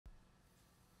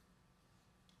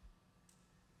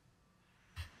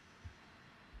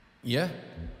Ja,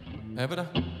 er vi der?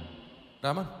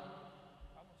 Ramon?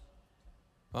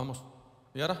 Vamos.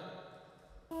 Vi er der.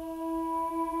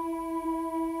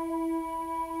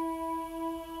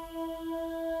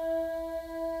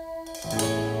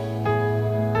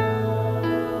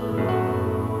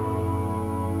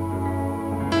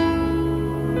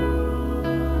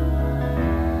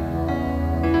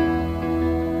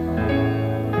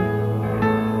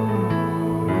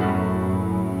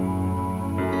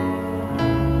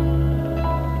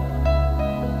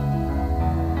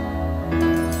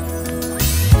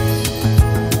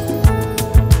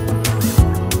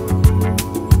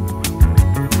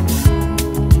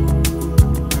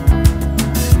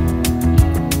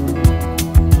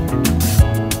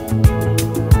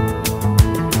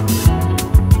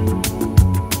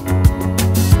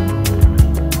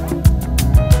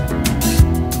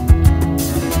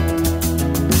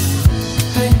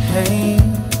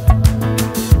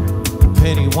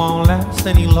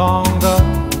 Any longer,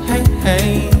 hey,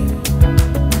 hey,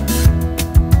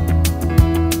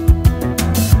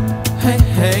 hey,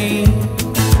 hey.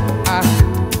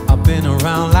 I've been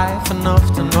around life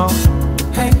enough to know,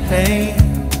 hey, hey,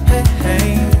 hey,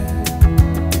 hey.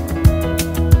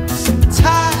 Some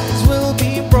ties will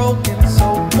be broken,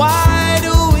 so why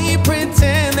do we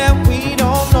pretend that we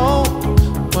don't know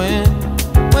when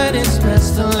it's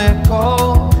best to let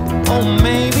go? Oh,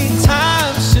 maybe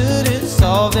time shouldn't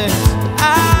solve this.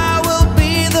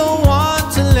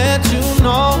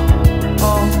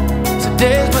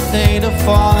 Day to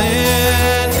fall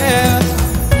in, yeah.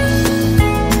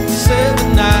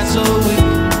 7 nights a week,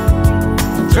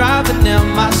 I'm driving in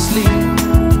my sleep.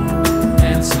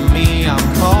 And to me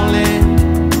I'm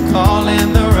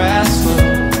calling the Rascal.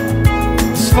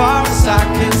 As far as I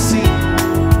can see,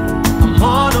 I'm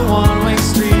on a one-way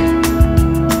street.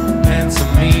 And to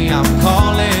me I'm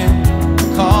calling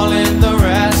the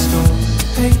Rascal.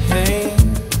 Hey, hey.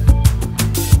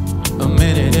 A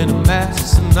minute in a mess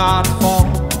is an art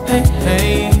form. Hey,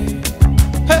 hey,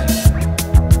 hey,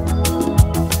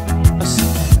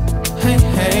 hey,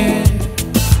 hey,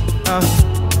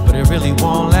 but it really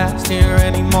won't last here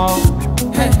anymore.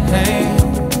 Hey, hey,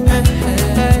 hey,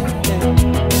 hey, hey.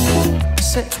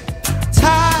 Say,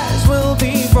 ties will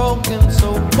be broken,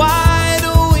 so why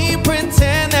do we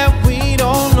pretend that we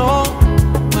don't know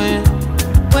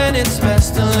when it's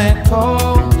best to let go?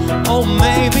 Oh,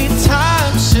 maybe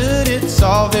time shouldn't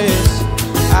solve this.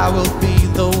 I will be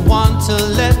the one to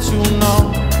let you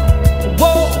know.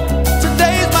 Whoa,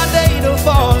 today's my day to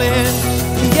fall in.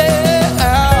 Yeah,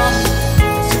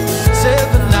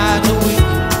 7 nights a week,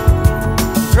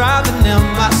 I'm driving in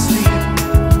my sleep.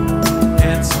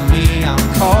 And to me I'm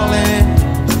calling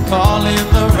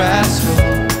the Rascal.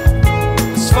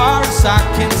 As far as I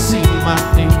can see my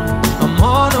name, I'm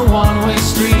on a one-way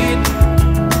street.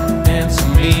 And to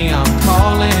me I'm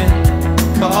calling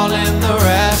the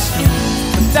Rascal.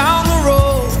 Down the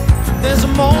road, there's a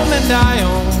moment I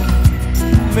own.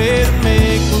 Made a